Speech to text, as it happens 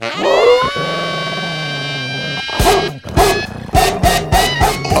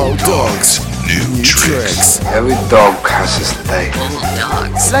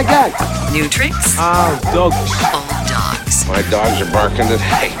Like that. New tricks? Oh, dogs. Old dogs. My dogs are barking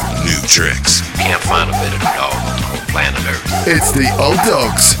today. New tricks. Can't find a better dog on the whole planet Earth. It's the Old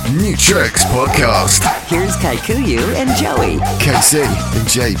Dogs New Tricks Podcast. Here's Kaikuyu and Joey. KC and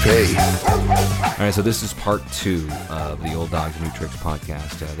JP. All right, so this is part 2 of the Old Dogs New Tricks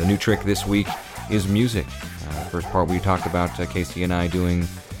podcast. The new trick this week is music. First part we talked about Casey and I doing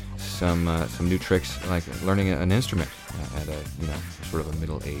some new tricks, like learning an instrument at a sort of a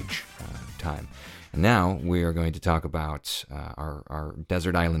middle age time. And now we are going to talk about our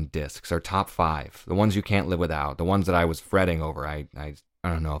desert island discs, our top 5, the ones you can't live without, the ones that I was fretting over. I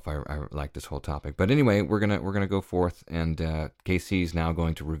don't know if I like this whole topic, but anyway, we're gonna go forth, and Casey's now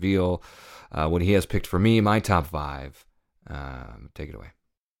going to reveal what he has picked for me, my top 5. Take it away.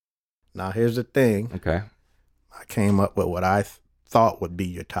 Now here's the thing. Okay. I came up with what I thought would be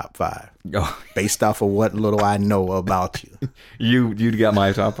your top 5, Oh, based off of what little I know about you. you got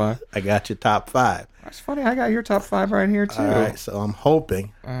my top 5. I got your top 5. That's funny. I got your top 5 right here too. All right, so I'm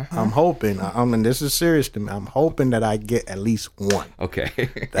hoping. And this is serious to me. I'm hoping that I get at least one. Okay.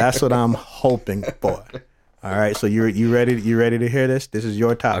 That's what I'm hoping for. All right, so you ready? You ready to hear this? This is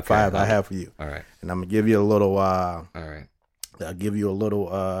your top 5 I have for you. All right. And I'm gonna give you a little. All right. I'll give you a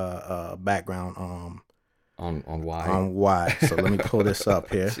little background On why? on why. So let me pull this up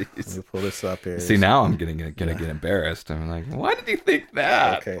here. See, now I'm gonna get embarrassed. I'm like, why did you think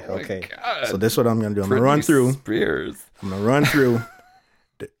that? Okay, Oh my okay. God. So this is what I'm gonna do. I'm Britney gonna run through. Spears. I'm gonna run through.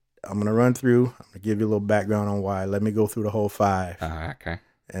 I'm gonna give you a little background on why. Let me go through the whole 5. Okay.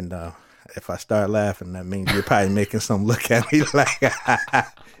 And if I start laughing, that means you're probably making some look at me like,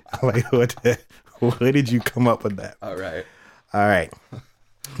 where did you come up with that? All right. All right.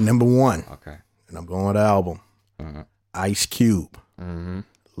 Number 1. Okay. And I'm going with the album. Ice Cube.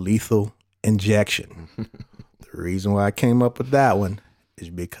 Lethal Injection. The reason why I came up with that one is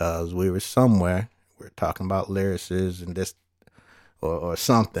because we were somewhere. We were talking about lyricists and this or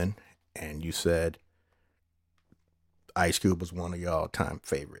something. And you said Ice Cube was one of your all-time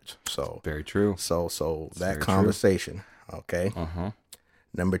favorites. So Very true. So It's that very conversation. Okay. Uh-huh.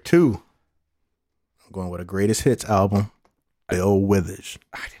 Number 2. I'm going with a greatest hits album. Bill Withers.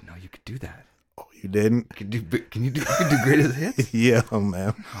 I didn't know you could do that. Oh, you didn't? Can you do greatest hits? Yeah,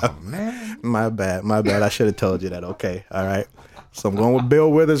 man. Oh man. My bad. I should have told you that. Okay. All right. So I'm going with Bill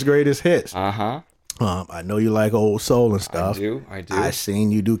Withers' greatest hits. Uh-huh. I know you like old soul and stuff. I do. I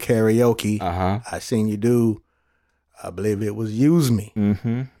seen you do karaoke. Uh-huh. I seen you do, I believe it was Use Me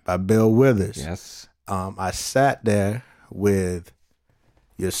by Bill Withers. Yes. I sat there with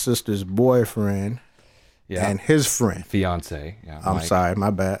your sister's boyfriend and his friend. Fiance. Yeah. I'm Mike. sorry, my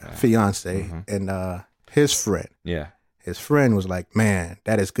bad. Fiance and his friend. Yeah. His friend was like, "Man,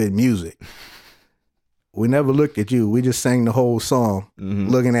 that is good music." We never looked at you. We just sang the whole song,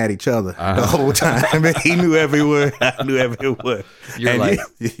 looking at each other the whole time. He knew every word. I knew every word. You're And like,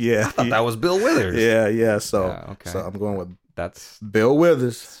 yeah, I thought that was Bill Withers. yeah. So, okay. so I'm going with That's Bill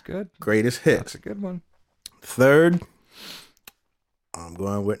Withers, good. greatest That's hits. a good one. 3rd, I'm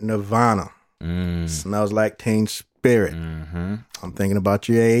going with Nirvana. Smells Like Teen Spirit. I'm thinking about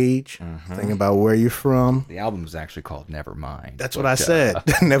your age. Thinking about where you're from. The album's actually called Nevermind. That's what I said.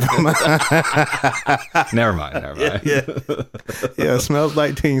 Never mind. Never mind. Yeah, Smells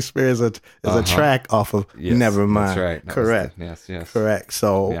Like Teen Spirit is a track off of Yes, Nevermind. That's right. Correct. Yes. Correct.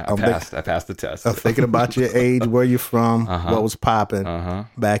 So Yeah, I'm I passed the test. I'm thinking about your age, where you're from, what was popping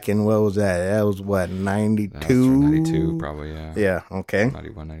back in, what was that? That was what, 92? 92, probably, yeah. Yeah, okay.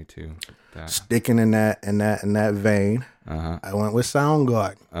 91, 92. That. Sticking in that vein, I went with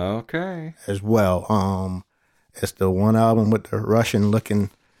Soundgarden Okay. as well. It's the one album with the Russian looking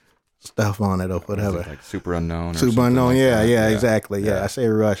stuff on it or whatever. Is it like Super Unknown. Or Super something Unknown, like yeah, that? exactly. Yeah, I say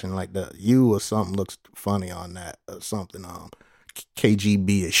Russian, like the U or something looks funny on that or something.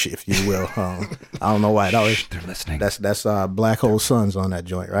 KGB-ish, if you will. I don't know why it always. They're listening. That's Black Hole Suns on that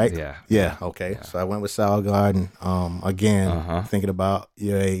joint, right? Yeah. Okay. So I went with Soundgarden. Again, thinking about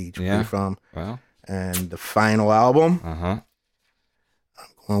your age, where you're from, Well. and the final album. I'm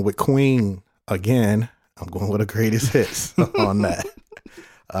going with Queen again. I'm going with the greatest hits on that.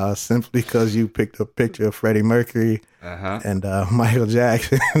 Simply because you picked a picture of Freddie Mercury and Michael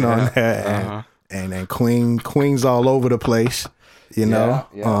Jackson on there, and Queen's all over the place. You know,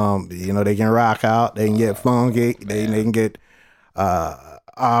 they can rock out, they can get funky, they can get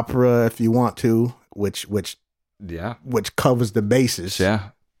opera if you want to, which covers the bases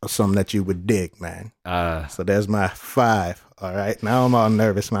of something that you would dig, man. So there's my 5. All right, now I'm all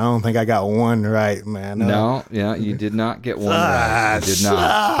nervous, man. I don't think I got one right, man. No, you did not get one right. You did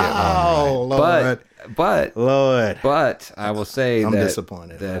not get one right. Lord. Lord. But I will say I'm that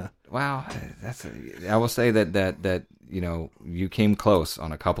disappointed. That wow, I will say that you came close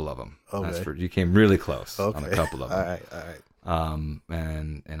on a couple of them. Okay. You came really close on a couple of them. All right.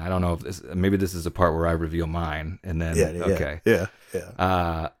 And I don't know if maybe this is a part where I reveal mine, and then Yeah.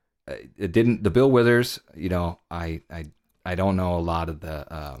 It didn't. The Bill Withers, I don't know a lot of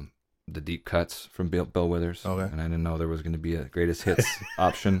the deep cuts from Bill Withers, okay, and I didn't know there was going to be a greatest hits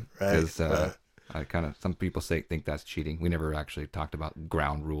option because right. I kind of some people think that's cheating. We never actually talked about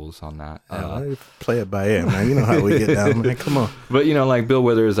ground rules on that. Play it by ear, man. You know how we get down, man. Come on. But like Bill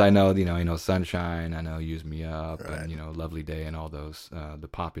Withers, I know Sunshine, I know Use Me Up, right. and Lovely Day, and all those the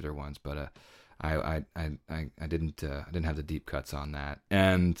popular ones. But I didn't have the deep cuts on that.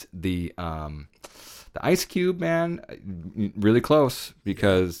 And the Ice Cube, man, really close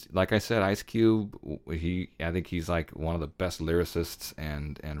because, like I said, Ice Cube, I think he's like one of the best lyricists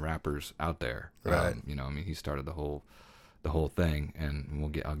and rappers out there. Right. He started the whole thing, and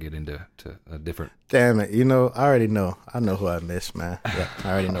I'll get into a different. Damn it! I already know. I know who I missed, man. Yeah,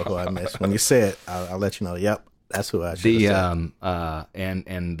 I already know who I missed. When you say it, I'll let you know. Yep, that's who I should have said.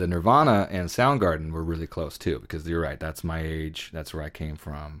 And the Nirvana and Soundgarden were really close too, because you're right. That's my age. That's where I came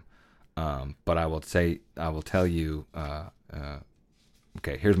from. But I will tell you.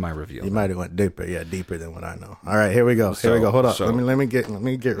 Okay, here's my reveal. You might have went deeper than what I know. All right, here we go. Hold up. Let me get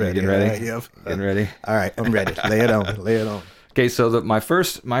ready. Getting ready? Right, yep. Getting ready? All right, I'm ready. Lay it on. Okay, so my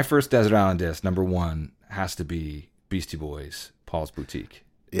first Desert Island disc, number one, has to be Beastie Boys, Paul's Boutique.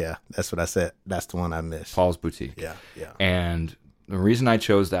 Yeah, that's what I said. That's the one I missed. Paul's Boutique. Yeah. And the reason I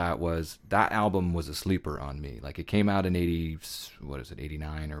chose that was that album was a sleeper on me. Like, it came out in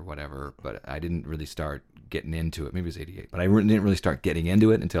 89 or whatever, but I didn't really start getting into it. Maybe it was 88, but I didn't really start getting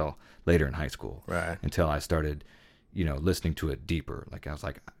into it until later in high school. Right. Until I started, listening to it deeper. Like, I was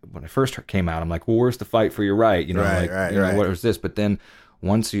like, when it first came out, I'm like, well, where's the fight for your right? Right. What was this? But then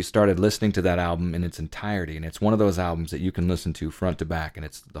once you started listening to that album in its entirety, and it's one of those albums that you can listen to front to back, and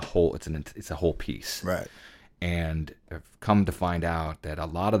it's a whole piece. Right. And I've come to find out that a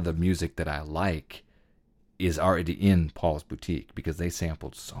lot of the music that I like is already in Paul's Boutique because they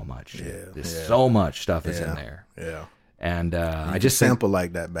sampled so much. Yeah, So much stuff is in there. Yeah. And I just sampled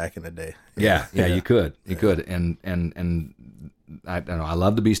like that back in the day. Yeah, you could. And I don't know. I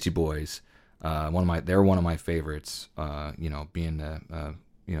love the Beastie Boys. They're one of my favorites. Being a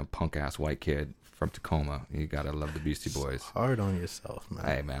punk ass white kid from Tacoma, you gotta love the Beastie Boys. Hard on yourself, man.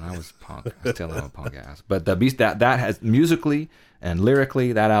 Hey, man, I was punk. I still am a punk ass. But that has musically and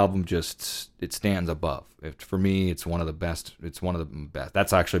lyrically, that album it stands above. For me, it's one of the best. It's one of the best.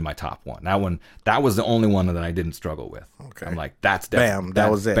 That's actually my top one. That was the only one that I didn't struggle with. Okay. I'm like, that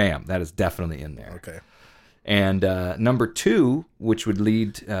was it. Bam, that is definitely in there. Okay. And number two, which would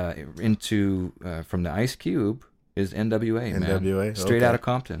lead into from the Ice Cube, is NWA, man. NWA, Straight Outta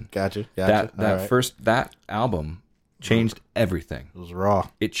Compton. Gotcha. That album changed everything. It was raw.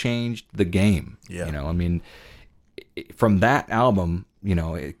 It changed the game. Yeah. From that album,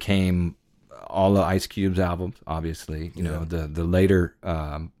 it came all the Ice Cube's albums, obviously. The later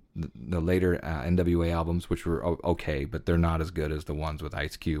NWA albums, which were okay, but they're not as good as the ones with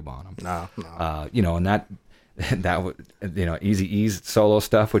Ice Cube on them. No. And that Eazy-E's solo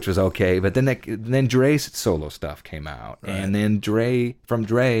stuff, which was okay, but then Dre's solo stuff came out, right. And then from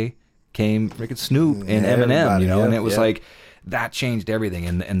Dre came freaking Snoop and Eminem, and it was like that changed everything,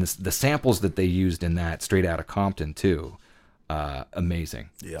 and the samples that they used in that Straight Outta Compton too, amazing,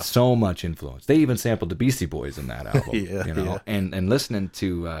 so much influence. They even sampled the Beastie Boys in that album, and listening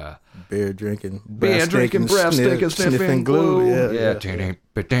to beer drinking, breath sniffing glue, yeah,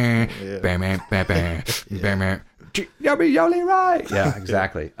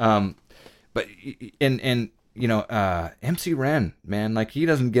 exactly. But MC Ren, man, like, he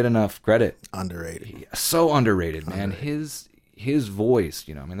doesn't get enough credit. Underrated. So underrated, man. His voice,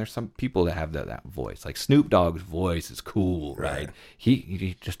 there's some people that have that voice. Like Snoop Dogg's voice is cool, right?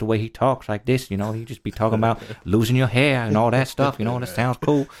 He just the way he talks like this, he just be talking about losing your hair and all that stuff, that sounds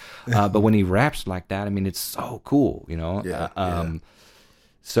cool. But when he raps like that, it's so cool,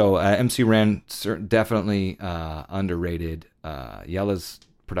 So MC Ren definitely underrated. Yella's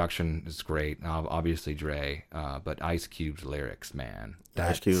production is great. Obviously Dre, but Ice Cube's lyrics, man.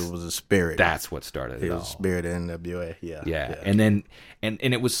 Ice Cube was a spirit. That's what started it all. He was a spirit in NWA. Yeah. And then and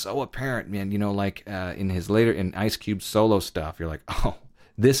it was so apparent, man. In Ice Cube's solo stuff, you're like, oh,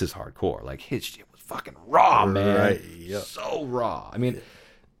 this is hardcore. Like, his shit was fucking raw, man. Right. Yep. So raw. I'm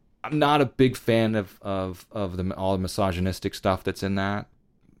not a big fan of all the misogynistic stuff that's in that.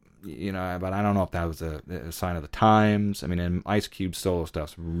 but I don't know if that was a sign of the times. I mean, and Ice Cube's solo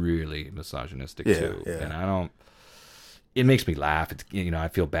stuff's really misogynistic too, and I don't. It makes me laugh. It's I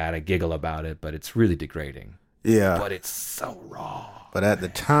feel bad. I giggle about it, but it's really degrading. Yeah, but it's so raw. But at the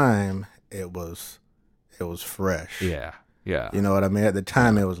time, it was fresh. Yeah. You know what I mean? At the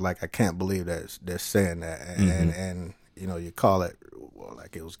time, it was like, I can't believe that they're saying that, and you call it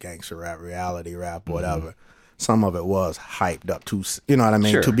like it was gangster rap, reality rap, whatever. Some of it was hyped up to, you know what I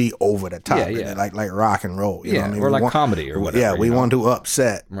mean, Sure. to be over the top, Yeah. like rock and roll. You know what I mean? Or like comedy or whatever. Yeah, we want to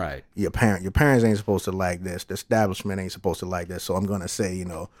upset right. Your parent. Your parents ain't supposed to like this. The establishment ain't supposed to like this. So I'm gonna say,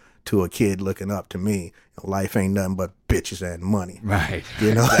 to a kid looking up to me, life ain't nothing but bitches and money. Right.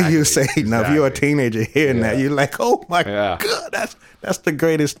 Exactly. You say, now if you're a teenager hearing that, you're like, oh my God, that's the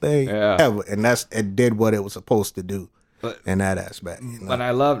greatest thing ever. And it did what it was supposed to do in that aspect. But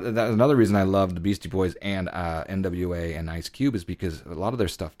I love that. Another reason I love the Beastie Boys and NWA and Ice Cube is because a lot of their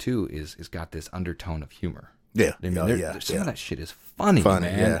stuff too is got this undertone of humor. Yeah. I mean, some of that shit is funny, man.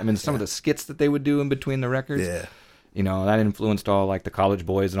 Yeah. I mean, some of the skits that they would do in between the records. Yeah. That influenced all like the College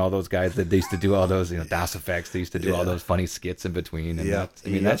Boys and all those guys that they used to do all those, Das Effects. They used to do all those funny skits in between. And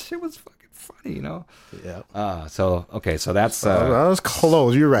that shit was fucking funny, Yeah. So that's. I was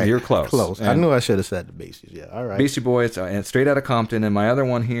close. You're right. You're close. Close. I knew I should have said the Beasties. Yeah. All right. Beastie Boys and Straight Outta Compton. And my other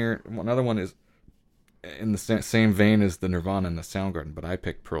one here, another one is in the same vein as the Nirvana and the Soundgarden, but I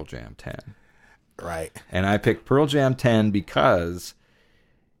picked Pearl Jam 10. Right. And I picked Pearl Jam 10 because.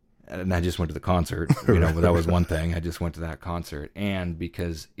 And I just went to the concert, but that was one thing. I just went to that concert, and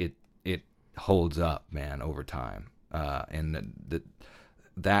because it holds up, man, over time. And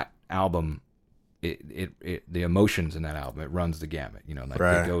that album, the emotions in that album, it runs the gamut.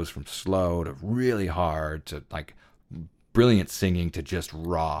 It goes from slow to really hard to like brilliant singing to just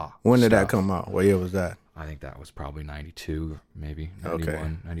raw. When did stuff. that come out? What year was that? I think that was probably 92, maybe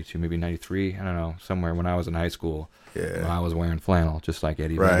 91, 92, maybe 93. I don't know, somewhere when I was in high school. Yeah. When I was wearing flannel, just like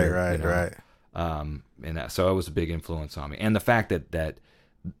Eddie Vedder. Right. And so it was a big influence on me. And the fact that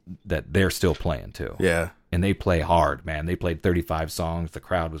they're still playing too. Yeah. And they play hard, man. They played 35 songs. The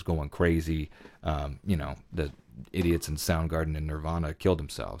crowd was going crazy. The idiots in Soundgarden and Nirvana killed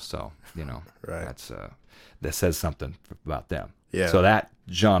themselves. So, that says something about them. Yeah. So that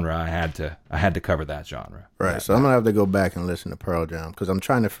genre, I had to cover that genre. Right. So I'm gonna have to go back and listen to Pearl Jam because I'm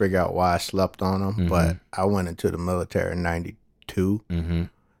trying to figure out why I slept on them. But I went into the military in '92,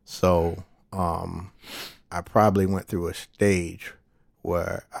 so I probably went through a stage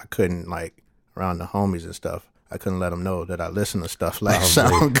where I couldn't around the homies and stuff. I couldn't let them know that I listened to stuff like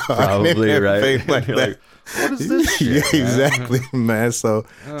Soundgarden. Probably right. Like that. What is this shit? Yeah, exactly, man. So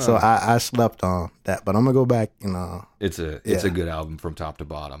I slept on that, but I'm gonna go back. It's a good album from top to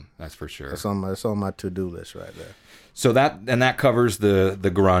bottom. That's for sure. It's on my to-do list right there. So that covers the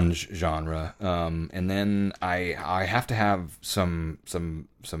grunge genre, and then I have to have some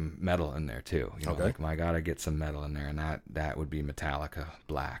metal in there too. I gotta get some metal in there, and that would be Metallica,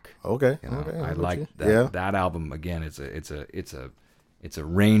 Black. Okay. I like that. Yeah. That album again. It's a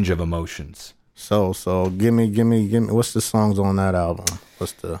range of emotions. So give me. What's the songs on that album?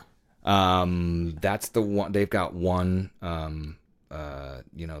 What's the? That's the one. They've got one.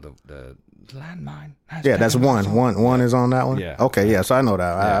 The landmine. Yeah, that's one. One is on that one. Yeah. Okay. Yeah. So I know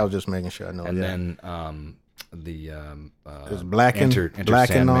that. I was just making sure I know. And then is Blackened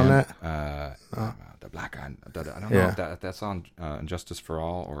on that? The Black. I don't know if that's on Injustice for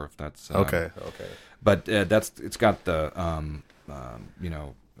All or if that's okay. But it's got the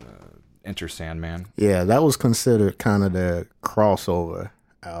Enter Sandman. Yeah, that was considered kind of the crossover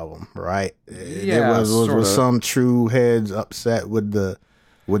album, right? Yeah, was some true heads upset with the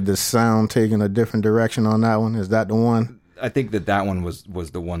sound taking a different direction on that one? Is that the one? I think that one was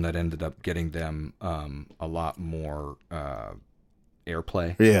the one that ended up getting them a lot more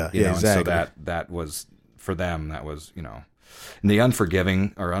airplay. Yeah, exactly. And so that was for them. That was and the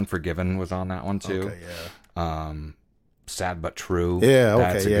Unforgiven was on that one too. Okay, yeah. Sad but True. Yeah, okay,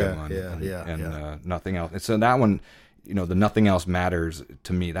 that's a good one. And Nothing Else. And so that one, the Nothing Else Matters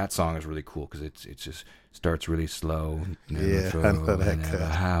to me. That song is really cool because it's just starts really slow. Yeah, I know that.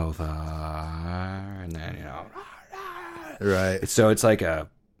 And then right. So it's like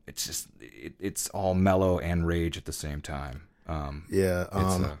it's all mellow and rage at the same time. I'm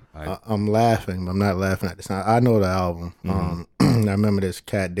laughing. I'm not laughing at this. I know the album. I remember this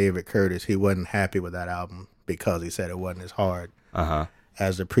cat David Curtis. He wasn't happy with that album because he said it wasn't as hard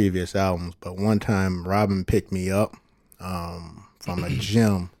as the previous albums. But one time, Robin picked me up from a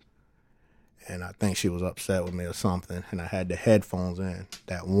gym, and I think she was upset with me or something. And I had the headphones in.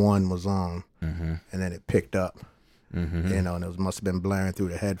 That one was on, and then it picked up. You know, and it must have been blaring through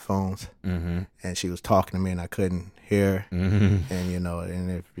the headphones. And she was talking to me, and I couldn't hear. And you know,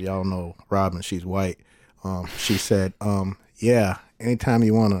 and if y'all know Robin, she's white. She said, "Yeah, anytime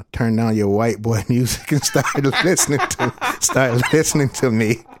you want to turn down your white boy music and start listening to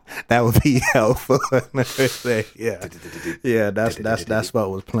me, that would be helpful." Yeah, that's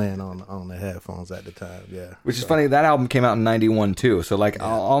what was playing on the headphones at the time. Yeah, which is funny. That album came out in '91 too. So like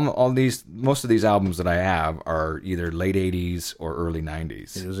most of these albums that I have are either late '80s or early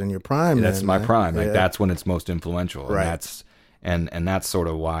 '90s. It was in your prime. That's my prime. Like Yeah. that's when it's most influential. Right. And that's sort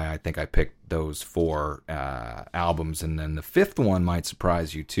of why I think I picked those 4 albums. And then the 5th one might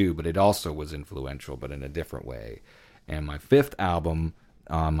surprise you too, but it also was influential, but in a different way. And my 5th album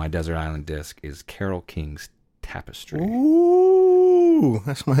on my Desert Island disc is Carole King's Tapestry. Ooh,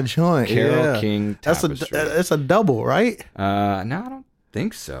 that's my joint. Carole King Tapestry. It's a double, right? No, I don't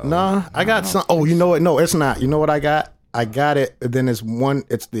think so. No, I got some. Oh, you know what? No, it's not. You know what I got? I got it. Then it's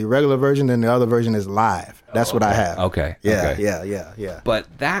the regular version, then the other version is live. That's what I have. Okay. Yeah, okay. yeah. But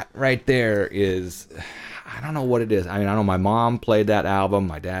that right there is, I don't know what it is. I mean, I know my mom played that album,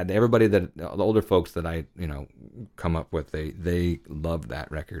 my dad, everybody the older folks that I, come up with, they loved that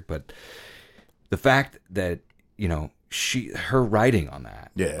record. But the fact that, her writing on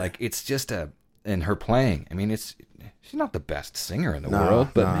that, like it's just and her playing, I mean, she's not the best singer in the world,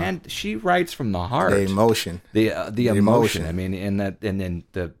 but man, she writes from the heart. The emotion. The emotion. I mean, and then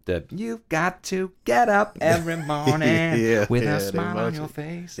the you've got to get up every morning with a smile on your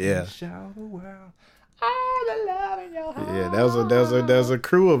face and show the world all the love in your heart. Yeah, there was a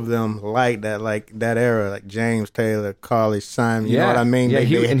crew of them like that era, like James Taylor, Carly Simon. You know what I mean? Yeah,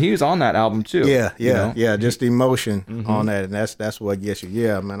 he was on that album too. Yeah. Just the emotion on that, and that's what gets you.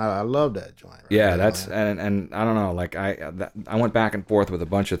 Yeah, man, I love that joint. Right yeah, there, that's and I don't know. Like I went back and forth with a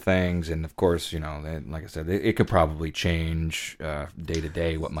bunch of things, and of course, like I said, it could probably change day to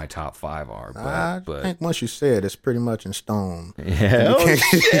day what my top 5 are. But I think once you say it, it's pretty much in stone. Yeah,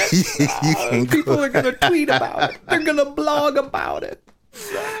 you people are gonna tweet about it. They're gonna blog about it.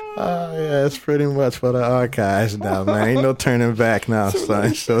 Yeah, it's pretty much for the archives now, man. Ain't no turning back now,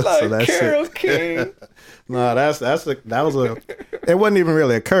 son. So that's Carole it. King. No, it wasn't even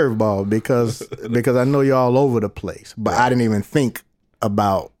really a curveball because I know you're all over the place, but I didn't even think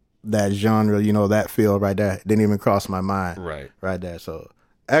about that genre, that field right there. It didn't even cross my mind. Right there. So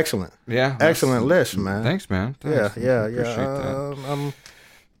excellent. Yeah. Excellent list, man. Thanks, man. Thanks. Yeah. Appreciate that.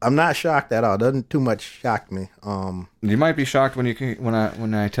 I'm not shocked at all. Doesn't too much shock me. You might be shocked when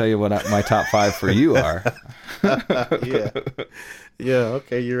I tell you what my top 5 for you are. Yeah.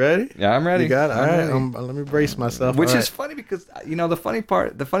 Okay, you ready? Yeah, I'm ready. You got it. All right. Ready. Let me brace myself. Which is funny because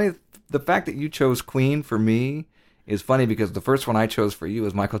the fact that you chose Queen for me is funny because the first one I chose for you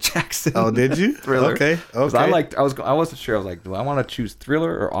was Michael Jackson. Oh, did you? Thriller. Okay. I wasn't sure. I was like, do I want to choose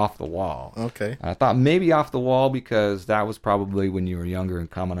Thriller or Off the Wall? Okay. I thought maybe Off the Wall because that was probably when you were younger and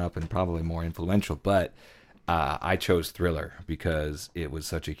coming up and probably more influential. But I chose Thriller because it was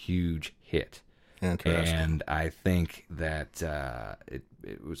such a huge hit. Interesting. And I think that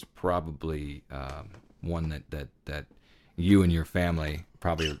it was probably one that you and your family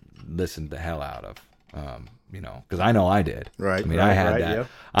probably listened the hell out of. Because I know I did. Right. I mean, I had that. Yeah.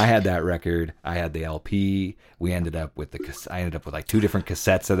 I had that record. I had the LP. I ended up with like 2 different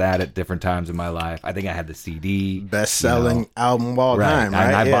cassettes of that at different times in my life. I think I had the CD. Best-selling album of all time,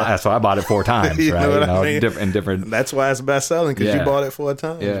 right? So I bought it 4 times, you right? Know what I mean? Different. That's why it's best-selling because you bought it 4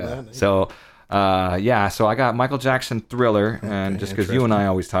 times. Yeah. Man. So. So I got Michael Jackson Thriller, and just because you and I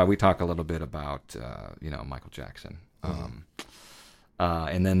always talk a little bit about Michael Jackson.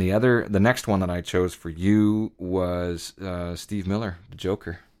 And then the next one that I chose for you was Steve Miller, the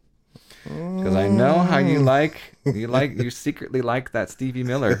Joker, because I know how you secretly like that Stevie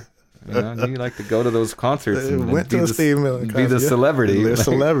Miller. You like to go to those concerts and went to Steve Miller be the celebrity. The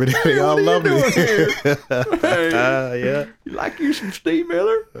celebrity. They all love me. Yeah. You like you some Steve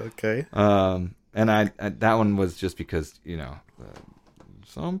Miller? Okay. And I that one was just because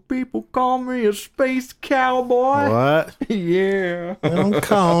some people call me a space cowboy. What? Yeah. Don't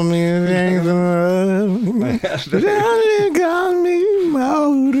call me James. Don't call me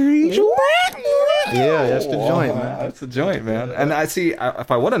Maurice. Yeah, that's the joint, man. That's the joint, man. And I see,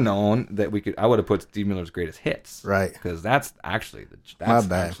 if I would have known that I would have put Steve Miller's greatest hits, right? Because that's actually my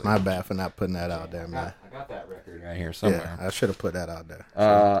bad for not putting that out there, man. I got that record right here somewhere. Yeah, I should have put that out there.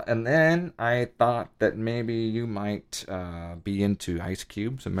 And then I thought that maybe you might be into Ice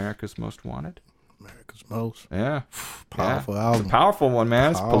Cube's "America's Most Wanted." America's Most. Yeah, powerful album. It's a powerful one,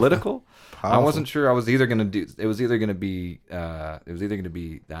 man. Powerful. It's political. Powerful. I wasn't sure. I was either gonna do. It was either gonna be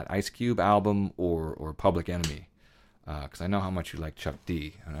that Ice Cube album or Public Enemy. because I know how much you like Chuck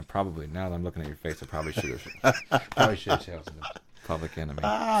D, and I probably, now that I'm looking at your face, I probably should have chosen the Public Enemy.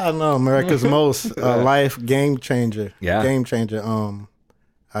 No, America's Most Life Game Changer. Yeah. Game Changer.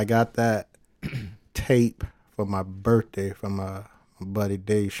 I got that tape for my birthday from my buddy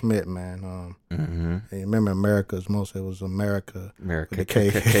Dave Schmidt, man. And you remember America's Most? It was America. With the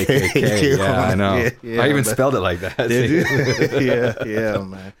KKK. Yeah, I know. I even spelled it like that. Did you? yeah,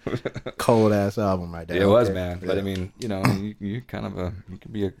 man. Cold ass album right there. Yeah, it was, man. But I mean, you kind of you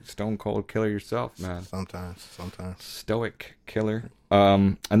can be a stone cold killer yourself, man. Sometimes. Stoic killer.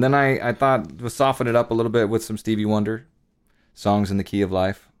 And then I thought we'll soften it up a little bit with some Stevie Wonder songs in the Key of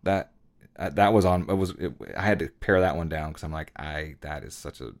Life. That was on. I had to pare that one down because I'm like, that is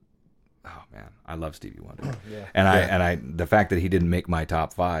such a, oh man, I love Stevie Wonder. Yeah. And I the fact that he didn't make my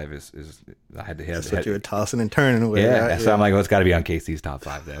top 5 is I had to hit. That's what you were tossing and turning with. Yeah. Right? So I'm like, well, it's got to be on KC's top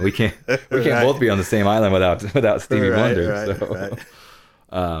 5 then. We can't both be on the same island without Stevie Wonder.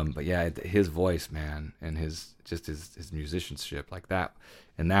 Right. But yeah, his voice, man, and his musicianship like that.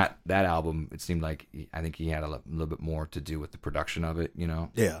 And that album, it seemed like I think he had a little bit more to do with the production of it,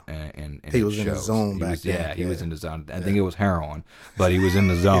 Yeah. And he was in the zone back then. Yeah, he was in the zone. I think it was heroin, but he was in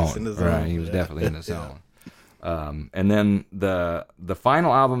the zone. Right, he was definitely in the zone. And then the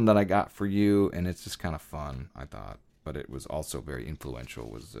final album that I got for you, and it's just kind of fun, I thought, but it was also very influential,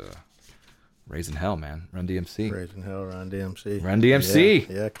 was Raising Hell, man. Run DMC. Raising Hell, Run DMC. Run DMC.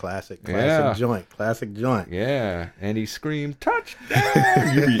 Yeah, classic joint. Yeah, and he screamed,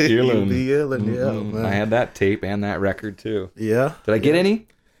 "Touchdown!" You be illin'. Yeah, man. I had that tape and that record too. Yeah. Did I get any?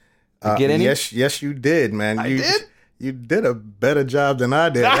 Yes, you did, man. I did? You did a better job than I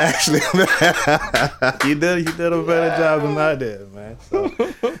did, actually. You did a better job than I did, man.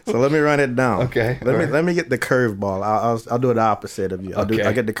 So let me run it down. Okay. Let me get the curveball. I'll do the opposite of you. I'll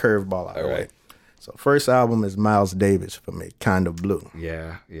get the curveball out of the way. So first album is Miles Davis for me, Kind of Blue.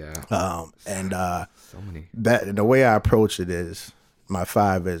 Yeah. So many. That the way I approach it is my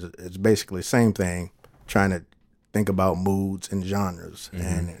 5 is basically the same thing, trying to think about moods and genres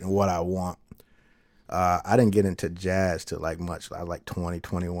and what I want. I didn't get into jazz till like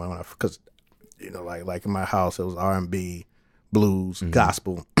 2021 because like in my house it was R&B, blues,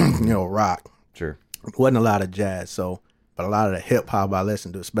 gospel, rock. Sure. It wasn't a lot of jazz, but a lot of the hip hop I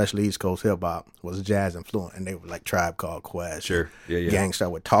listened to, especially East Coast hip hop, was jazz influenced, and they were like Tribe Called Quest. Sure. Yeah.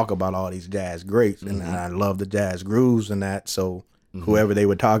 Gangsta would talk about all these jazz greats, and I love the jazz grooves and that. So whoever they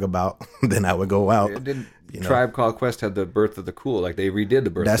would talk about, then I would go out. Tribe Called Quest had the Birth of the Cool, like they redid the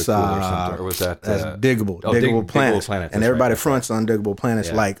Birth of the Cool or something, or was that? That's Diggable Planets. And everybody fronts on Diggable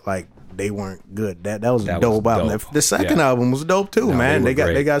Planets like they weren't good. That was a dope album. The second album was dope too, man. They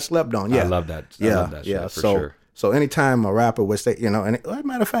got slept on. Yeah, I love that. I love that shit, for sure. So anytime a rapper would say, and as a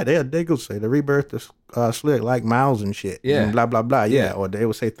matter of fact, they would say the rebirth of Slick like Miles and shit. Yeah. And blah, blah, blah. Yeah. Or they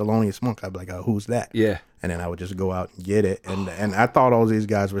would say Thelonious Monk. I'd be like, who's that? Yeah. And then I would just go out and get it. And I thought all these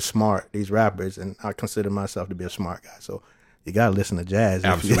guys were smart, these rappers, and I consider myself to be a smart guy. So you got to listen to jazz.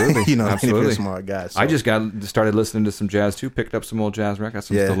 Absolutely. If you're a smart guy. So. I just started listening to some jazz too, picked up some old jazz records,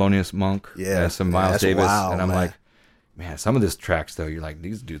 some Thelonious Monk, some Miles Davis. Wild, and I'm man. like, man, some of these tracks though, you're like,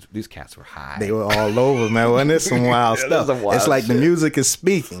 these cats were high. They were all over, man. Wasn't it some wild stuff? It's like the music is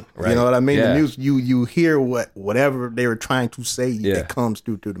speaking. Right. You know what I mean? Yeah. The music, you hear whatever they were trying to say. It comes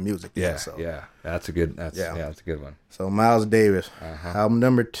through the music. Yeah. That's a good one. So Miles Davis, album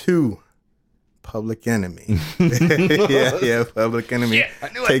number 2, Public Enemy. Public Enemy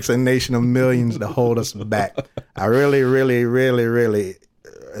takes a nation of millions to hold us back. I really, really, really, really,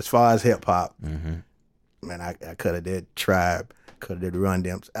 as far as hip hop. Man, I could have did Tribe, could have did Run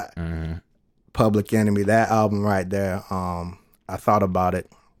DMC. Public Enemy, that album right there, I thought about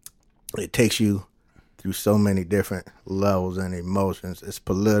it. It takes you through so many different levels and emotions. It's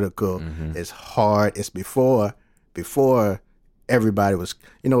political, it's hard. It's before everybody was,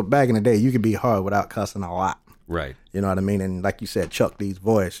 back in the day, you could be hard without cussing a lot. Right. You know what I mean? And like you said, Chuck D's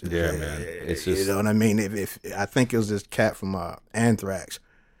voice. Yeah, man. It's just, you know what I mean? If I think it was this cat from Anthrax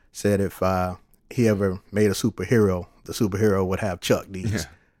said if he ever made a superhero, the superhero would have Chuck D's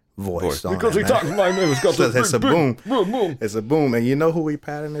voice on because it, he talks like me. It's a boom. It's a boom. And you know who he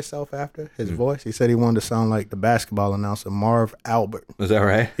patterned himself after? His voice. He said he wanted to sound like the basketball announcer Marv Albert. Is that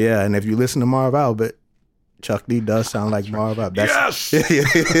right? Yeah, and if you listen to Marv Albert, Chuck D does sound like Marv Albert. Yes!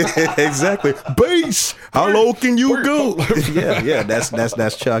 Exactly. Bass! How low can you go?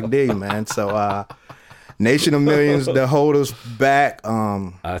 That's Chuck D, man. So Nation of Millions to hold us back.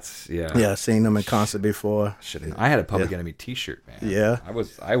 Seen them in concert before. I had a Public Enemy T-shirt, man. Yeah,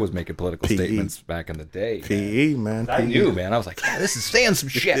 I was making political statements back in the day. PE, man. I knew, man. I was like, this is saying some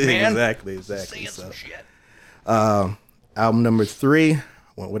shit, man. Exactly. Saying some shit. Album number 3,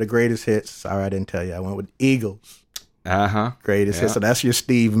 went with the greatest hits. Sorry I didn't tell you. I went with Eagles. Greatest hits. So that's your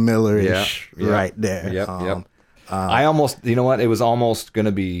Steve Miller-ish right there. Yep. I almost, you know what? It was almost going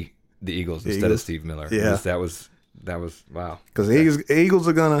to be the Eagles instead of Steve Miller. Yeah. That was wow. Because Eagles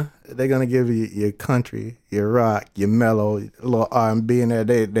they're gonna give you your country, your rock, your mellow, a little R&B in there.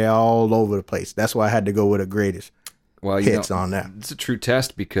 They're all over the place. That's why I had to go with the greatest hits on that. It's a true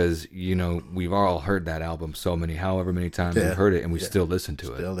test because we've all heard that album however many times we've heard it, and we still listen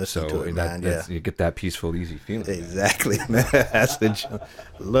to it. Still listen to it, man. You get that peaceful, easy feeling. Exactly, man. That's the joint.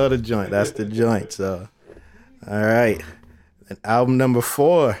 Love the joint. That's the joint. So, all right, and album number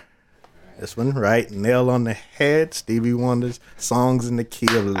 4. This one, right? Nail on the head. Stevie Wonder's Songs in the Key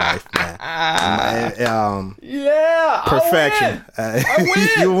of Life, man. Perfection. I win.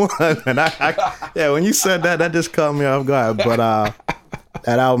 You won. And when you said that, that just caught me off guard. But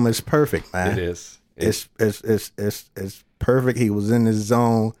that album is perfect, man. It is. It's perfect. He was in his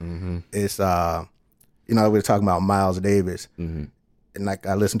zone. Mm-hmm. It's we were talking about Miles Davis. Mm-hmm. And like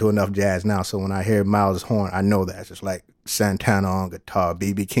I listen to enough jazz now, so when I hear Miles' horn, I know that. It's just like Santana on guitar,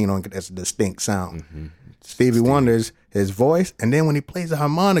 B.B. King on guitar. That's a distinct sound. Mm-hmm. Stevie Wonder's his voice, and then when he plays the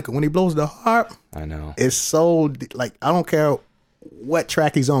harmonica, when he blows the harp, I know. It's so, like, I don't care what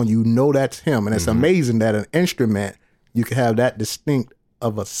track he's on, you know that's him. And it's amazing that an instrument, you can have that distinct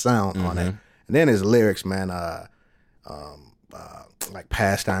of a sound on it. And then his lyrics, man, like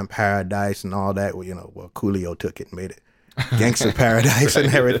Pastime Paradise and all that, Coolio took it and made it Gangster Paradise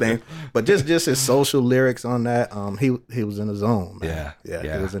and everything. But just his social lyrics on that, he was in the zone, man. Yeah,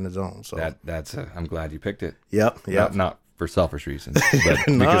 he was in the zone. So that's I'm glad you picked it. Yep. Not for selfish reasons. But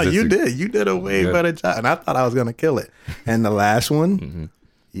no, you did. You did a way better job. And I thought I was going to kill it. And the last one,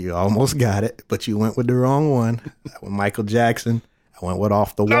 you almost got it, but you went with the wrong one. With Michael Jackson, I went with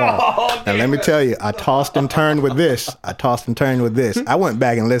Off the Wall. And let me tell you, I tossed and turned with this. I went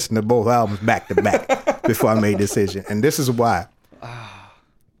back and listened to both albums back to back before I made a decision. And this is why.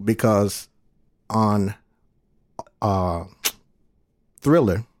 Because on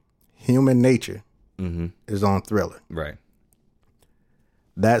Thriller, Human Nature is on Thriller. Right.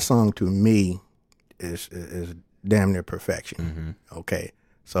 That song to me is damn near perfection. Okay.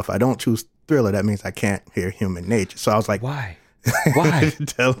 So if I don't choose Thriller, that means I can't hear Human Nature. So I was like, why?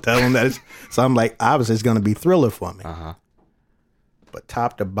 tell him that. So I'm like, obviously it's going to be Thriller for me. Uh-huh. But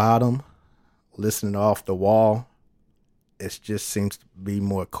top to bottom, listening to Off the Wall, it just seems to be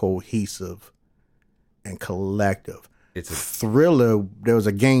more cohesive and collective. It's a Thriller. There was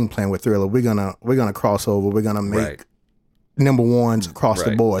a game plan with Thriller. We're gonna cross over. We're gonna make number ones across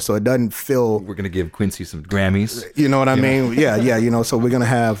the board, so it doesn't feel. We're gonna give Quincy some Grammys. You know what I mean? Yeah. So we're gonna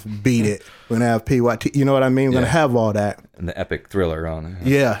have Beat It. We're gonna have PYT. You know what I mean? We're gonna have all that and the epic Thriller on it.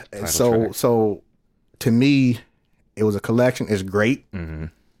 Yeah. So to me, it was a collection. It's great. I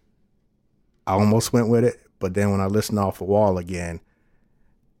almost went with it, but then when I listened Off the Wall again,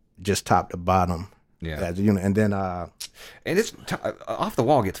 just top to bottom. Yeah, as and then and it's Off the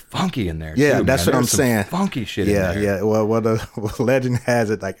Wall gets funky in there. Yeah, too, that's man. what I'm saying. Funky shit. in there. Yeah. Well, legend has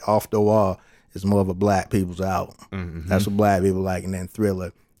it like Off the Wall is more of a black people's album. That's what black people like, and then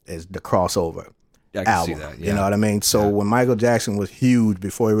Thriller is the crossover I can album. see that. Yeah. You know what I mean? So when Michael Jackson was huge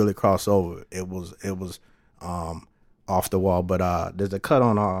before he really crossed over, it was Off the Wall. But there's a cut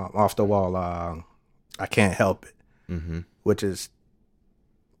on Off the Wall. I Can't Help It, which is.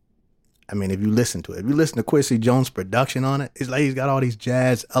 I mean, if you listen to it, if you listen to Quincy Jones' production on it, it's like he's got all these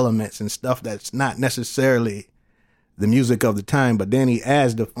jazz elements and stuff that's not necessarily the music of the time, but then he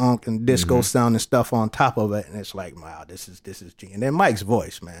adds the funk and disco sound and stuff on top of it, and it's like, wow, this is genius. And then Mike's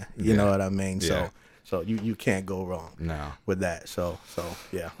voice, man, you know what I mean? Yeah. So you can't go wrong with that. So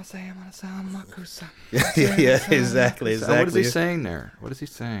yeah. Yeah, exactly. What is he saying there? What is he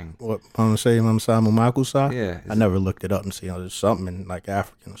saying? What I'm saying, Makusa? Yeah. I never looked it up and see there's something in like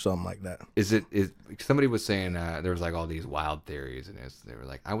African or something like that. Is somebody was saying there was like all these wild theories, and they were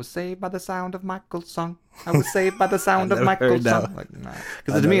like, I was saved by the sound of Michael's song. I was saved by the sound of Michael's song. Like, nah.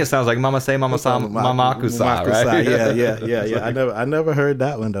 Because to me it sounds like Mama say Mama sa Mama Kusa, right? Yeah. I never heard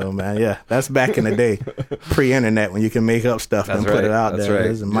that one though, man. Yeah, that's back in the day, pre-internet, when you can put it out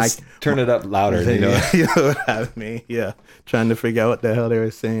there. That's right. Turn it up louder. You know? You know what I mean? Yeah, trying to figure out what the hell they were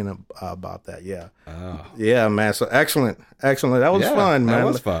saying about that. Yeah. Oh. Yeah, man. So excellent. That was fun, man. That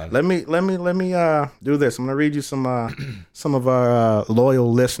was fun. Let me do this. I'm gonna read you some of our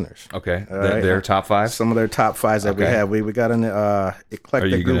loyal listeners. Okay. Right? Their top 5. Some of their top 5s that we have. We got an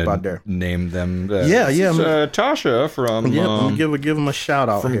eclectic group out there. Name them. Yeah. Tasha from. Yeah, let me give them a shout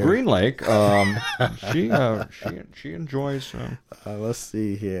out from here. Green Lake. She enjoys. Let's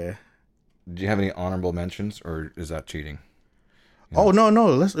see here. Do you have any honorable mentions, or is that cheating? Oh, no.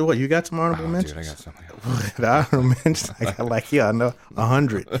 Let's what you got some honorable mentions? Dude, I got something. The honorable mentions. I got like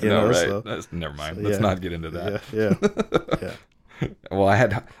 100. You know, right. So, Never mind. so, Let's yeah. not get into that. Yeah. Well, I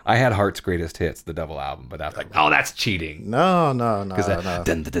had Heart's Greatest Hits, the double album, but I was like, oh, that's cheating. No. Because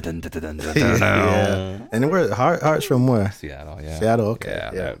Yeah. yeah. And where Hearts from where? Seattle, yeah. Seattle. Okay.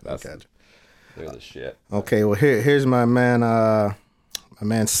 Yeah, that's Okay. they're the shit. Okay. Well, here's my man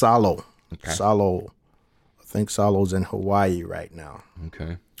Salo. Okay. Salo. I think Salo's in Hawaii right now.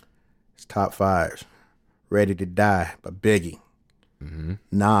 Okay. It's top 5. Ready to Die by Biggie. Mm-hmm.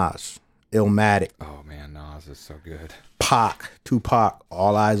 Nas. Illmatic. Oh man, Nas is so good. Pac. Tupac.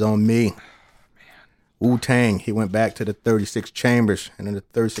 All Eyes on Me. Wu-Tang. He went back to the 36 Chambers, and in the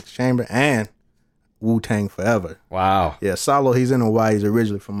 36 Chamber, and Wu-Tang Forever. Wow. Yeah, Salo, he's in Hawaii. He's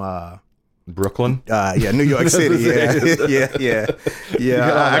originally from Brooklyn. New York City. Yeah.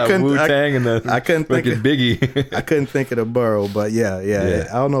 I couldn't Wu-Tang and the I couldn't think fucking of, Biggie. I couldn't think of the borough, but yeah.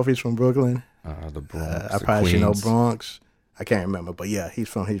 I don't know if he's from Brooklyn. The Bronx. I the probably should know Queens. Bronx. I can't remember, but yeah, he's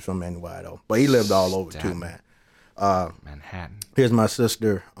from NY though. But he lived all over too, man. Manhattan. Here's my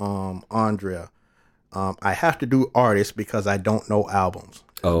sister, Andrea. I have to do artists because I don't know albums.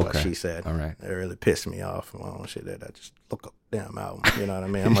 Oh, What okay. she said. All right. It really pissed me off. Well, shit, that I just look up the damn album. You know what I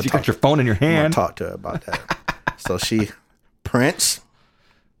mean? I'm You got your phone in your I'm gonna hand. talk to her about that. So Prince,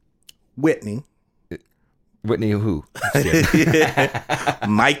 Whitney, Whitney who?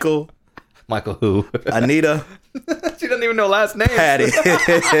 Michael, Michael who? Anita, She doesn't even know last name. Patty.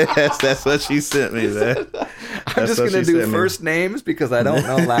 That's what she sent me, man. I'm just going to do first names because I don't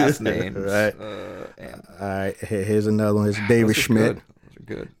know last names. Right. All right. Here's another one. It's David Schmidt. Those are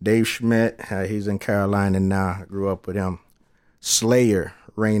good. Dave Schmidt. He's in Carolina now. I grew up with him. Slayer,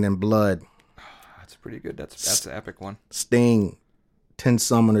 Rain and Blood. That's pretty good. That's an epic one. Sting, 10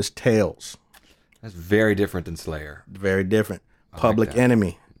 Summoners Tales. That's very different than Slayer. Very different. like Public that.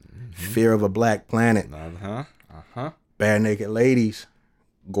 Enemy. Fear of a Black Planet. Bare Naked Ladies.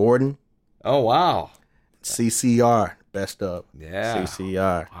 Gordon. Oh, wow. CCR. Best of. Yeah.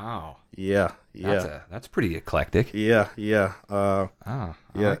 CCR. Wow. Yeah. That's pretty eclectic. Yeah. I Yeah.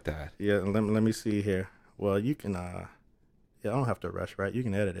 like that. Yeah. Let me see here. Well, you can. Yeah, I don't have to rush, right? You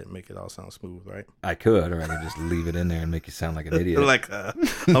can edit it and make it all sound smooth, right? I could, or I could just leave it in there and make you sound like an idiot.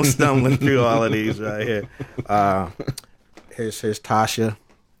 I'm stumbling through all of these right here. Here's Tasha.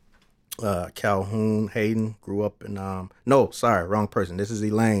 Calhoun Hayden grew up in wrong person. This is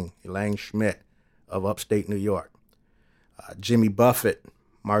Elaine Schmidt of upstate New York. Jimmy Buffett,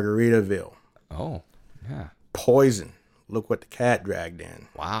 Margaritaville. Oh, yeah. Poison, Look What the Cat Dragged In.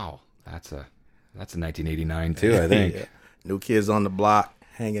 Wow. That's a 1989 too, I think. Yeah. New Kids on the Block,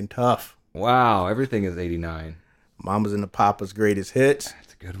 Hanging Tough. Wow, everything is 89. Mamas and the Papas Greatest Hits.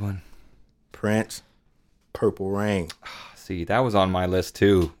 That's a good one. Prince, Purple Rain. See, that was on my list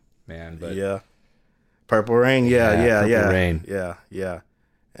too, man. But Yeah. Purple Rain, yeah. Purple Rain. Yeah.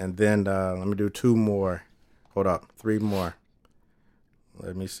 And then let me do 2 more. Hold up, 3 more.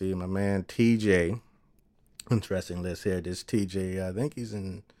 Let me see. My man TJ. Interesting list here. This TJ, I think he's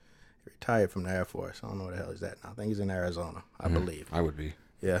retired from the Air Force. I don't know where the hell he's at now. I think he's in Arizona, I believe. I would be.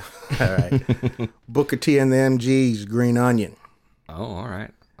 Yeah. All right. Booker T and the MGs, Green Onion. Oh, all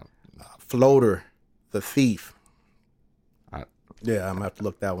right. Floater, The Thief. I- Yeah, I'm going to have to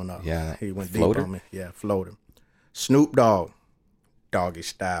look that one up. Yeah, He went Floater? deep on me. Yeah, Floater. Snoop Dogg, Doggy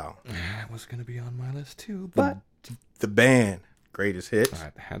Style. That was gonna be on my list too, but The Band, Greatest Hits.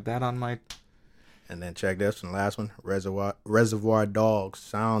 I had that on my. And then check this one, last one, Reservoir Dogs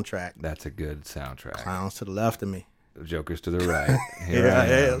soundtrack. That's a good soundtrack. Clowns to the left of me. Jokers to the right. Here Here I I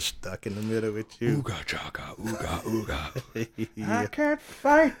am. am, stuck in the middle with you. Ooga chaka, ooga ooga. Yeah. can't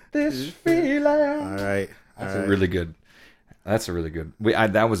fight this feeling. All right. That's a really good. That's a really good.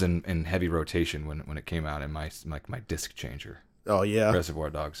 That was in heavy rotation when it came out in my disc changer. Oh, yeah. Reservoir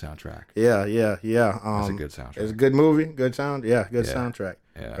Dogs soundtrack. Yeah. That's a good soundtrack. It's a good movie, good sound. Yeah, good Yeah. soundtrack.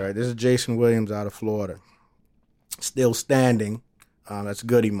 Yeah. All right, this is Jason Williams out of Florida. Still Standing. That's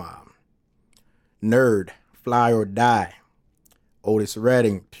Goody Mob. Nerd, Fly or Die. Otis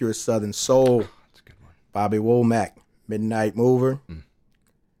Redding, Pure Southern Soul. That's a good one. Bobby Womack, Midnight Mover.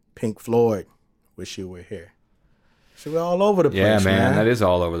 Pink Floyd, Wish You Were Here. So we're all over the place, Yeah, man, that is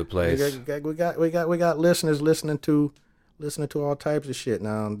all over the we place. got listeners listening to all types of shit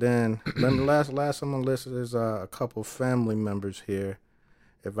now and then. The last I'm gonna listen is a couple family members here,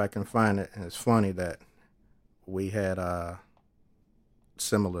 if I can find it. And it's funny that we had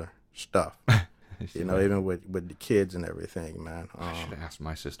similar stuff, you know, even with the kids and everything, man. I should have asked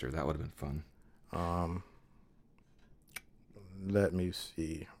my sister. That would have been fun. Let me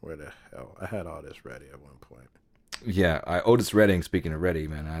see where the hell I had all this ready at one point. Yeah, Otis Redding. Speaking of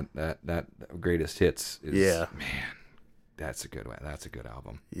Redding, man, that greatest hits. Man, that's a good one. That's a good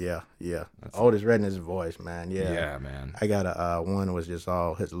album. Yeah. Otis Redding's voice, man. Yeah, man. I got a one was just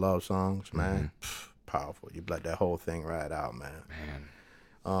all his love songs, man. Powerful. You let that whole thing ride out, man.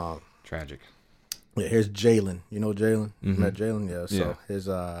 Tragic. Yeah, here's Jalen. You know Jalen? You met Jalen? Yeah. So his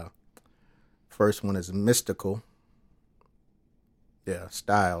first one is Mystical. Yeah,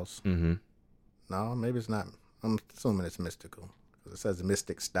 Styles. No, maybe it's not. I'm assuming it's Mystical. It says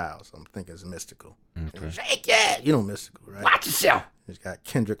Mystic Styles, so I'm thinking it's Mystical. Okay. Shake it! You know Mystical, right? Watch yourself. He's got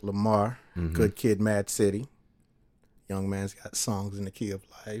Kendrick Lamar, Good Kid, Mad City. Young man's got Songs in the Key of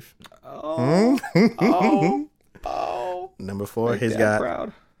Life. Oh. Number 4, Make he's Dad got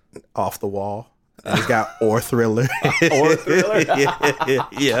proud. Off the Wall. And he's got Or Thriller. Or Thriller.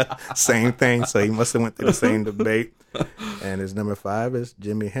 yeah, same thing. So he must have went through the same debate. And his number 5 is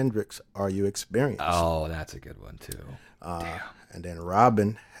Jimi Hendrix, Are You Experienced? Oh, that's a good one too. And then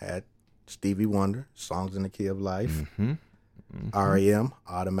Robin had Stevie Wonder, Songs in the Key of Life. R.E.M.,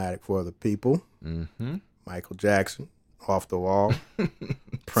 Automatic for the People. Michael Jackson, Off the Wall.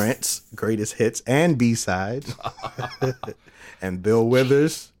 Prince, Greatest Hits and B-Sides. And Bill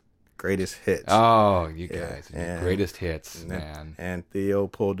Withers, Greatest Hits. Oh, you guys. and- Greatest hits, man. And Theo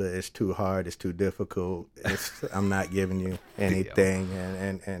pulled the It's Too Hard, It's Too Difficult. I'm not giving you anything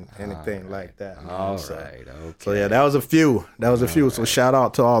and anything like that. Man. All So- right. Okay. So yeah, that was a few. So shout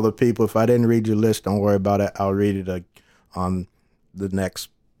out to all the people. If I didn't read your list, don't worry about it. I'll read it on the next,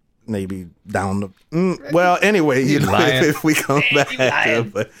 maybe down the. Well, anyway, if we come back.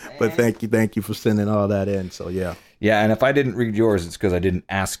 But thank you for sending all that in. So yeah. Yeah, and if I didn't read yours, it's because I didn't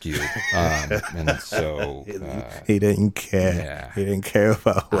ask you. And so He didn't care. Yeah. He didn't care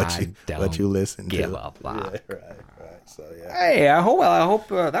about what you listened to. give a fuck. Yeah, right. So yeah. Hey, I hope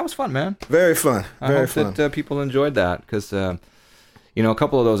that was fun, man. Very fun. I hope that people enjoyed that because, a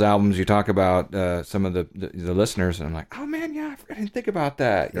couple of those albums you talk about some of the listeners, and I'm like, oh man, yeah, I didn't think about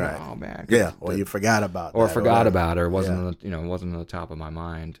that. You know, oh man, Yeah, or you forgot about or that, forgot about it, or wasn't on the top of my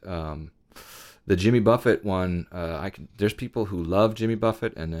mind. The Jimmy Buffett one, there's people who love Jimmy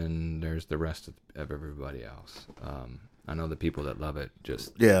Buffett, and then there's the rest of everybody else. I know the people that love it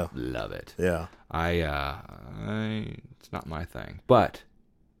just love it. Yeah. It's not my thing, but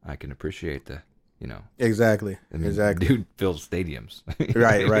I can appreciate the. Exactly. Exactly. Dude fills stadiums.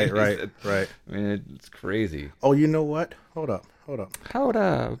 Right. I mean, it's crazy. Oh, you know what? Hold up. Hold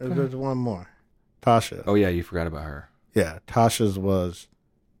up. There's one more. Tasha. Oh yeah, you forgot about her. Yeah, Tasha's was,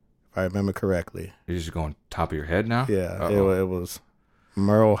 if I remember correctly. You're just going top of your head now? Yeah, it was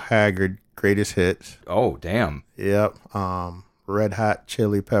Merle Haggard, Greatest Hits. Oh, damn. Yep. Red Hot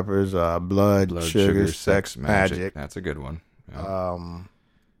Chili Peppers, Blood, Sugar, Sex, Magic. That's a good one. Yeah.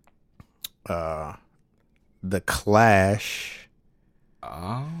 The Clash.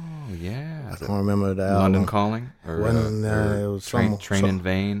 Oh, yeah. I don't remember that. London Calling? Or, it was Train in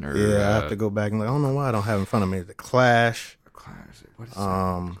Vain? Or, yeah, I have to go back and look. I don't know why I don't have it in front of me. The Clash. What is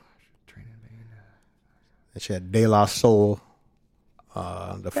That? Train in Vain? And she had De La Soul.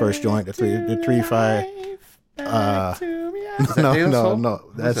 The first joint, the 3-5. No.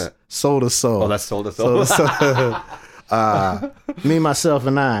 That's Soul to Soul. Oh, that's Soul to Soul. Me, Myself,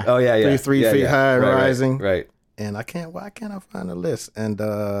 and I. Oh, yeah. 3 feet high, rising. Right. And why can't I find the list? And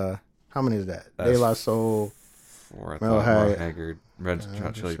how many is that? De La Soul, Merle Haggard, Red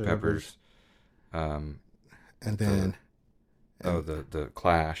Hot Chili Peppers. And then the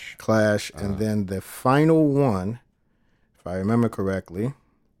Clash. And then the final one, if I remember correctly,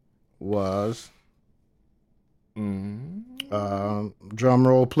 was drum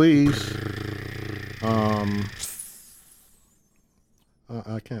roll, please.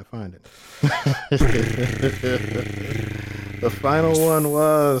 I can't find it. The final one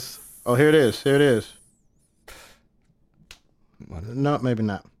was. Oh, here it is. No, maybe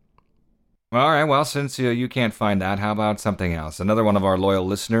not. All right, well, since you can't find that, how about something else? Another one of our loyal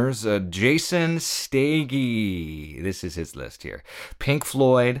listeners, Jason Stagey. This is his list here. Pink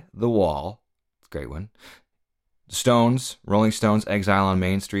Floyd, The Wall. Great one. Stones, Rolling Stones, Exile on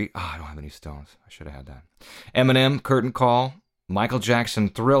Main Street. Oh, I don't have any Stones. I should have had that. Eminem, Curtain Call. Michael Jackson,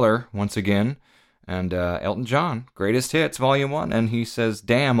 Thriller, once again. And Elton John, Greatest Hits, Volume 1. And he says,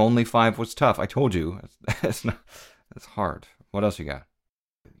 damn, only 5 was tough. I told you. That's hard. What else you got?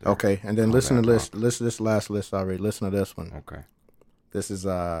 Okay, and then listen to this last list already. Listen to this one. Okay. This is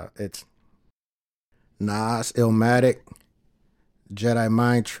it's Nas, Illmatic, Jedi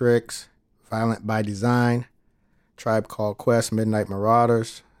Mind Tricks, Violent by Design, Tribe Called Quest, Midnight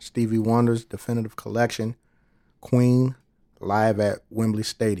Marauders, Stevie Wonder's Definitive Collection, Queen, live at Wembley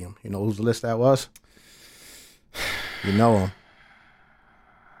Stadium. You know whose list that was? You know him.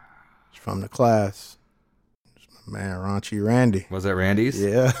 It's from the class. It's my man, Raunchy Randy. Was that Randy's?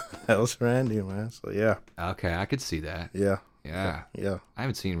 Yeah, that was Randy, man. So, yeah. Okay, I could see that. Yeah. Yeah. Yeah. I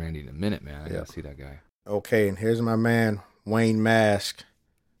haven't seen Randy in a minute, man. I gotta see that guy. Okay, and here's my man, Wayne Mask.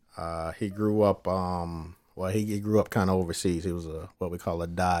 He grew up, he grew up kind of overseas. He was what we call a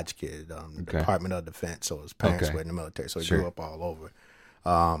Dodge kid, Department of Defense. So his parents were in the military, so he grew up all over.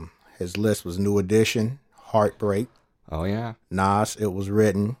 His list was New Edition, Heartbreak. Oh, yeah. Nas, It Was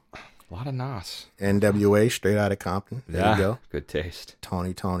Written. A lot of Nas. NWA, Straight Outta Compton. There you go. Good taste.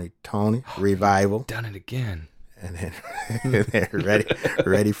 Tony, Revival. Done it again. And then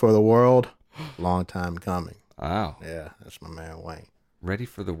ready for the World. Long time coming. Wow. Yeah, that's my man Wayne. Ready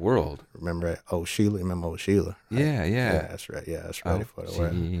for the World. Remember Sheila? Remember old Sheila? Right? Yeah. That's right. Yeah, that's Ready for the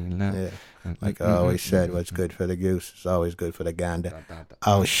World. Sheila. Yeah. Like I always said, what's good for the goose is always good for the gander.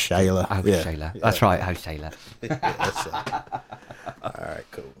 Oh, Sheila. Oh, yeah. Sheila. That's right. Oh, Sheila. All right,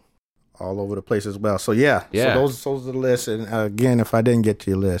 cool. All over the place as well. So yeah. Yeah. So those are the lists. And again, if I didn't get to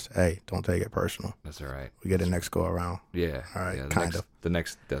your list, hey, don't take it personal. That's all right. We get the next go around. Yeah. All right. Yeah, the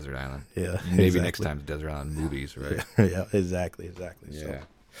next Desert Island. Yeah. Maybe next time Desert Island movies, right? Yeah. Exactly. Yeah. So.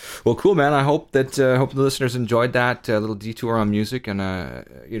 Well, cool, man. I hope that the listeners enjoyed that little detour on music, and I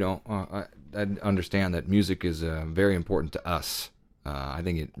understand that music is very important to us. I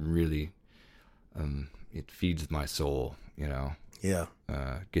think it really it feeds my soul. Yeah.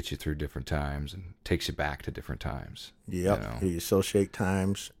 Gets you through different times and takes you back to different times. Yep. You associate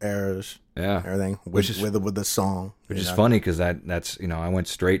times, eras, everything with the song. Which is funny because that's I went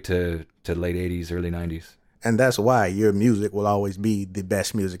straight to late 80s, early 90s. And that's why your music will always be the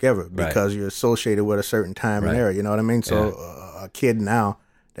best music ever, because you're associated with a certain time and era. You know what I mean? So a kid now,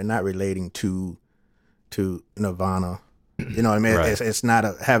 they're not relating to Nirvana. You know what I mean? Right. It's not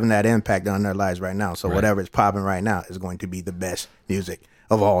having that impact on their lives right now. So whatever is popping right now is going to be the best music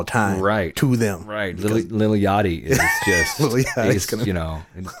of all time to them. Right. Lil Yachty is just Lil Yachty's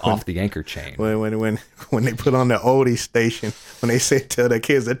it's off the anchor chain. When they put on the oldie station, when they say tell the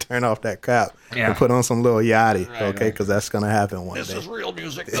kids to turn off that crap and put on some Lil Yachty, okay? Because that's going to happen one day. This is real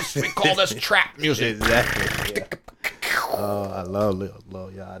music. We call this trap music. Exactly. Yeah. Oh, I love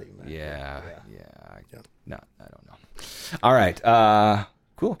Lil Yachty, man. Yeah. No, I don't know. All right.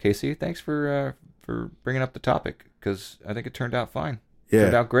 Cool, Casey. Thanks for bringing up the topic, because I think it turned out fine. Yeah.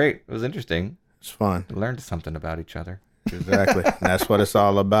 Turned out great. It was interesting. It's fun. We learned something about each other. Exactly. And that's what it's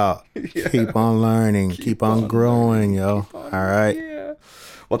all about. Keep on learning. Keep on growing, yo. All right. Yeah.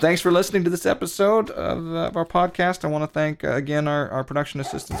 Well, thanks for listening to this episode of our podcast. I want to thank, again, our production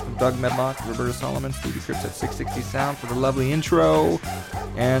assistants from Doug Medlock, Roberta Solomon, Stevie Cripps at 660 Sound for the lovely intro.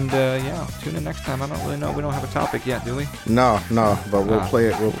 And, tune in next time. I don't really know. We don't have a topic yet, do we? No, but we'll play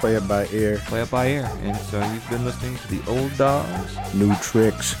it. We'll play it by ear. Play it by ear. And so you've been listening to the Old Dogs New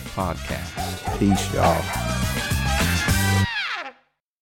Tricks Podcast. Peace, y'all.